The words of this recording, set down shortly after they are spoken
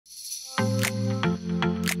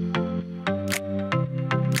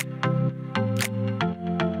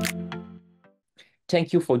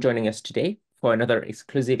Thank you for joining us today for another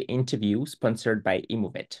exclusive interview sponsored by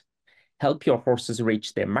Imovit. Help your horses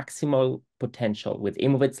reach their maximal potential with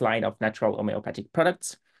Imovit's line of natural homeopathic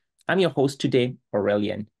products. I'm your host today,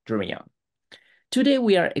 Aurelian Drumian. Today,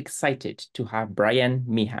 we are excited to have Brian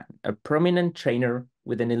Meehan, a prominent trainer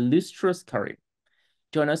with an illustrious career,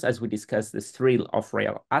 join us as we discuss the thrill of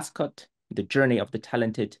Royal Ascot, the journey of the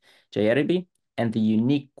talented Jayarebe, and the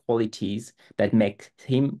unique qualities that make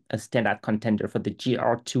him a standout contender for the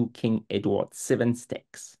GR2 King Edward VII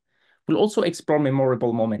Stakes. We'll also explore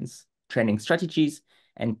memorable moments, training strategies,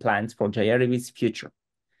 and plans for Jayarebe's future.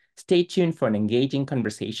 Stay tuned for an engaging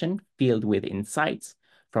conversation filled with insights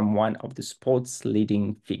from one of the sport's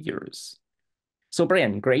leading figures. So,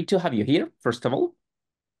 Brian, great to have you here, first of all.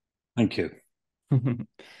 Thank you.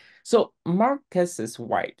 So Marcus's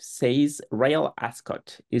wife says Royal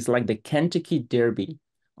Ascot is like the Kentucky Derby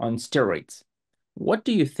on steroids. What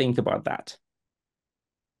do you think about that?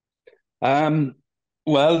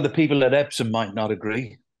 Well, the people at Epsom might not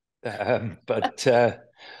agree, but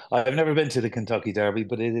I've never been to the Kentucky Derby,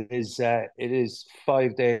 but it is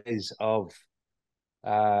 5 days of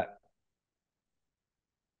uh,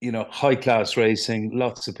 high class racing.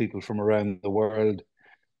 Lots of people from around the world.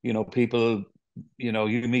 People. You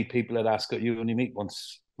meet people at Ascot. You only meet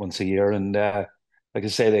once a year, and like I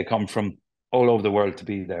say, they come from all over the world to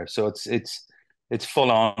be there. So it's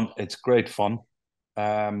full on. It's great fun.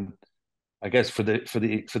 Um, I guess for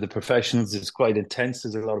the professionals, it's quite intense.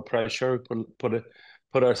 There's a lot of pressure.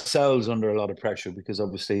 Put ourselves under a lot of pressure because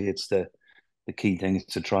obviously it's the key thing is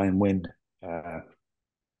to try and uh,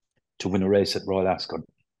 win a race at Royal Ascot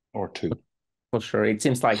or two. For sure. It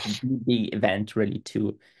seems like the event really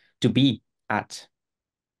to be at.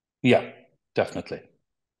 Yeah, definitely.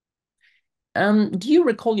 Do you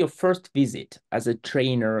recall your first visit as a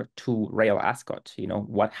trainer to Royal Ascot?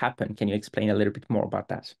 What happened? Can you explain a little bit more about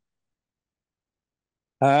that?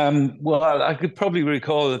 Well, I could probably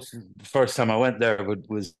recall the first time I went there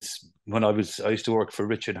was when I used to work for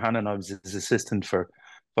Richard Hannon. I was his assistant for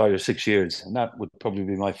 5 or 6 years, and that would probably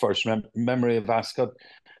be my first memory of Ascot,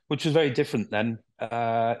 which was very different then.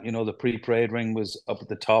 The pre-parade ring was up at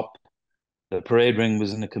the top. The parade ring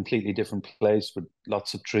was in a completely different place with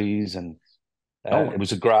lots of trees, and Oh, it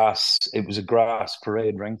was a grass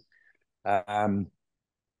parade ring. Um,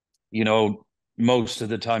 you know, Most of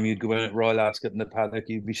the time you'd go in at Royal Ascot in the paddock,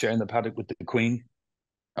 you'd be sharing the paddock with the Queen,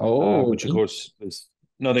 oh, which of course was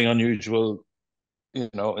nothing unusual,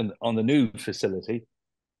 on the new facility.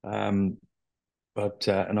 Um, but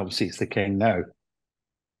and obviously it's the King now.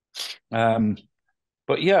 Um,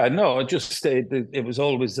 but yeah, no, it was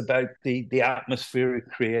always about the atmosphere it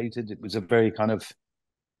created. It was a very kind of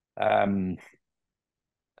um,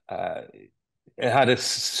 uh, it had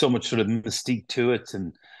so much sort of mystique to it,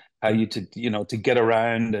 and how to get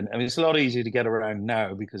around. And I mean, it's a lot easier to get around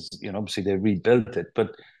now because obviously they rebuilt it,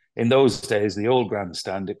 but in those days, the old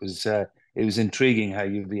grandstand, it was intriguing how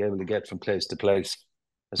you'd be able to get from place to place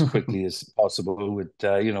as quickly as possible with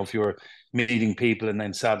if you were meeting people and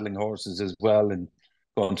then saddling horses as well and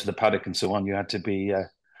going to the paddock and so on. You had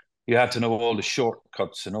to know all the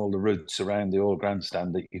shortcuts and all the routes around the old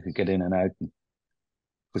grandstand that you could get in and out and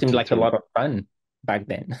seemed quickly like a through. lot of fun back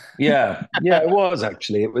then. Yeah, it was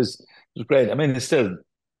actually. It was great. I mean, it's still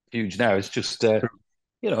huge now. It's just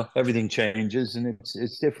everything changes and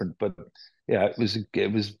it's different. But yeah, it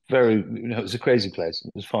was very it was a crazy place.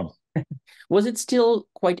 It was fun. Was it still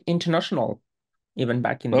quite international, even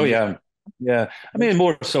back in the Oh day? yeah, yeah. I mean,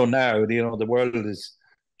 more so now. The world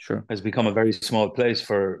Sure. has become a very small place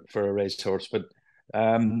for a racehorse. But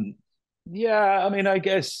um, yeah, I mean, I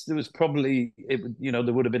guess there was probably there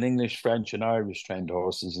would have been English, French, and Irish trained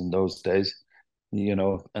horses in those days.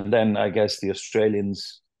 And then I guess the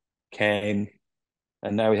Australians came,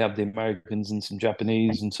 and now we have the Americans and some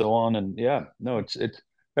Japanese and so on. And yeah, no, it's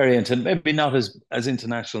very maybe not as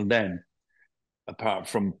international then, apart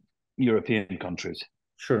from European countries.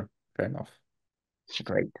 Sure. Fair enough.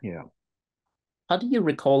 Great. Yeah. How do you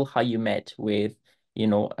recall how you met with,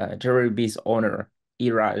 Jarabe's owner,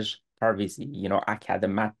 Iraj Parvizi, Aka, the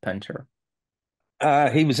mad punter?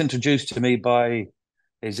 He was introduced to me by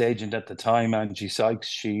his agent at the time, Angie Sykes.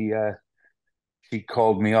 She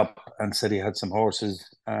called me up and said he had some horses,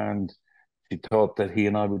 and she thought that he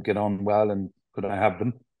and I would get on well, and could I have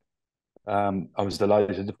them? I was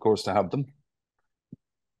delighted, of course, to have them.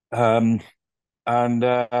 Um, and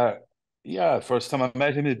yeah, first time I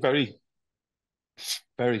met him, he's very,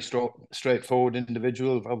 very straightforward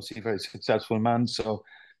individual, obviously a very successful man. So,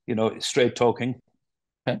 straight talking.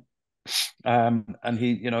 Okay. And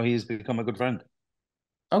he has become a good friend.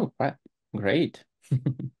 Oh, wow. Great.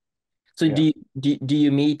 So Yeah. do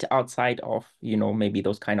you meet outside of, maybe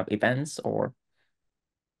those kind of events, or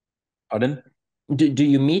Pardon? do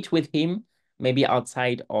you meet with him maybe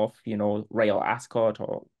outside of, Royal Ascot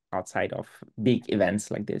or outside of big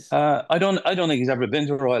events like this? I don't think he's ever been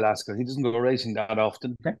to Royal Ascot. He doesn't go racing that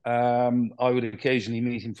often. Okay. I would occasionally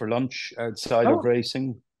meet him for lunch outside of Oh,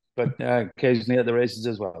 racing, but occasionally at the races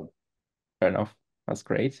as well. fair enough. That's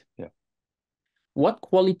great. Yeah. What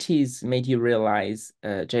qualities made you realize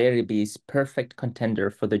Jayarebe is perfect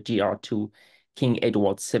contender for the GR2 King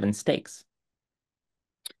Edward VII Stakes?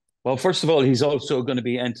 Well, first of all, he's also going to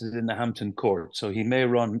be entered in the Hampton Court, so he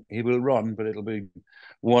will run, but it'll be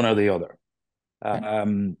one or the other. Okay.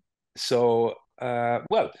 Um,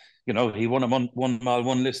 well, he won a 1 mile,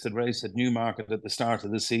 one listed race at Newmarket at the start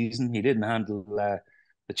of the season. He didn't handle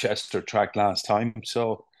the Chester track last time,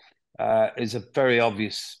 so it's a very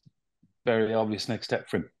obvious next step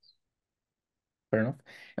for him. Fair enough.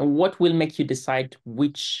 And what will make you decide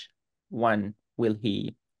which one will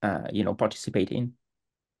he, participate in?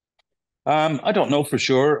 I don't know for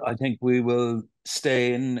sure. I think we will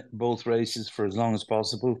stay in both races for as long as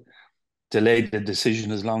possible, delay the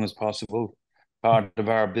decision as long as possible. Part of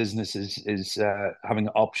our business is having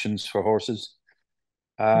options for horses.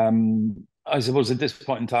 I suppose at this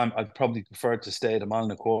point in time, I'd probably prefer to stay at a mile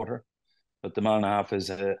and a quarter, but the mile and a half is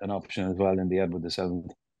an option as well in the Edward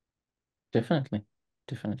VII. Definitely,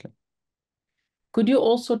 definitely. Could you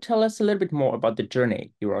also tell us a little bit more about the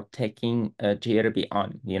journey you are taking JRB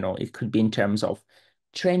on? It could be in terms of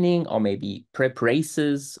training or maybe prep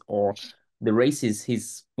races or the races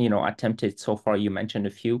he's, attempted so far. You mentioned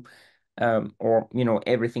a few, or,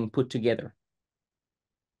 everything put together.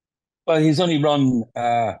 Well, he's only run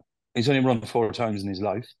 4 times in his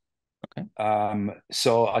life. Okay,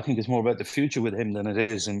 So I think it's more about the future with him than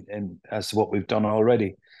it is in as to what we've done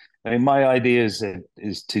already. I mean, my idea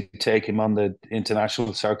is to take him on the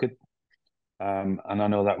international circuit, and I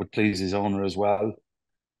know that would please his owner as well.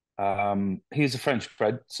 He's a French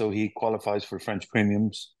bred, so he qualifies for French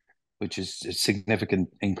premiums, which is a significant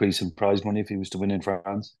increase in prize money if he was to win in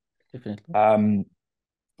France. definitely. Um,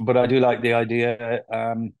 but I do like the idea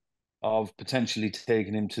of potentially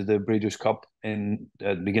taking him to the Breeders' Cup in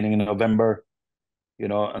the beginning of November,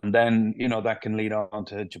 and then that can lead on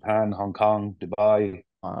to Japan, Hong Kong, Dubai,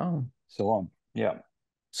 Wow. so on. Yeah,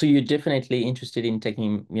 So you're definitely interested in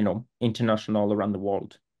taking, international around the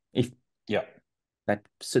world, if yeah, that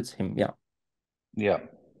suits him. Yeah. yeah,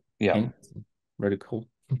 yeah. And really cool.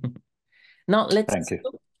 Now let's Thank you.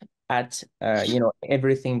 look at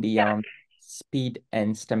everything beyond speed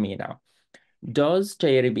and stamina. Does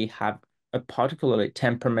Jayarebe have a particular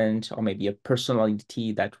temperament or maybe a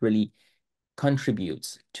personality that really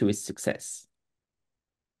contributes to his success?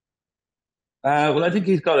 Well, I think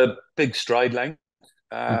he's got a big stride length.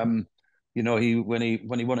 Mhm. He when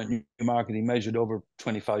he won at Newmarket, he measured over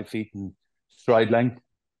 25 feet in stride length,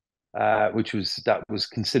 that was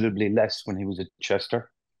considerably less when he was at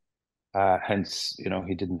Chester. Hence,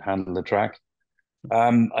 he didn't handle the track.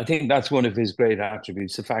 I think that's one of his great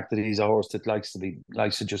attributes: the fact that he's a horse that likes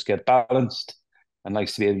to just get balanced and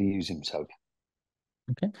likes to be able to use himself.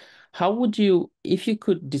 Okay. How would you, if you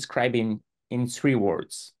could describe him in 3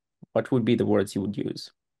 words, what would be the words you would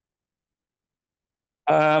use?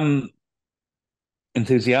 Um,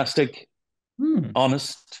 Enthusiastic, Hmm.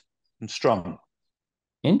 honest, and strong.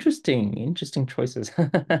 Interesting, interesting choices.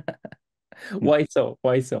 Why so?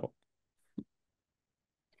 Why so?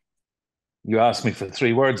 You asked me for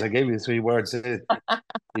 3 words. I gave you 3 words.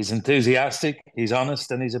 He's enthusiastic, he's honest,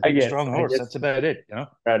 and he's a I big, guess, strong I horse. guess. That's about it.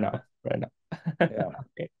 Fair enough, fair enough. Yeah.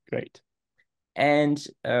 Okay, great. And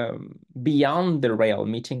beyond the rail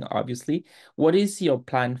meeting, obviously, what is your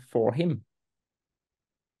plan for him?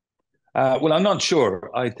 Well, I'm not sure.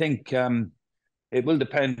 I think it will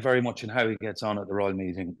depend very much on how he gets on at the Royal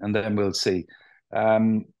meeting, and then we'll see.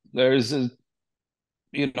 There's a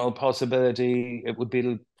possibility it would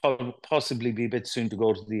be possibly be a bit soon to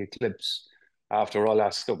go to the Eclipse after Royal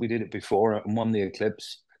Ascot. We did it before and won the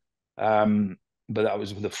Eclipse, um, but that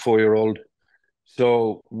was with a 4-year-old.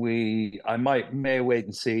 So I may wait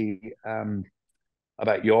and see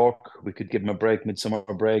about York. We could give him a break, midsummer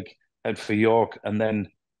break, head for York, and then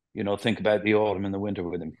think about the autumn and the winter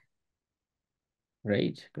with him.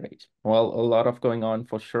 Great, great. Well, a lot of going on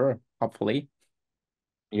for sure, hopefully.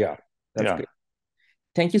 Yeah, That's yeah. great.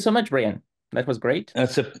 Thank you so much, Brian. That was great.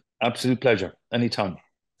 That's an absolute pleasure. Anytime.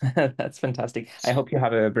 That's fantastic. I hope you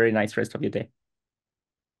have a very nice rest of your day.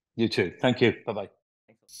 You too. Thank you. Bye bye.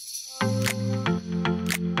 Thanks.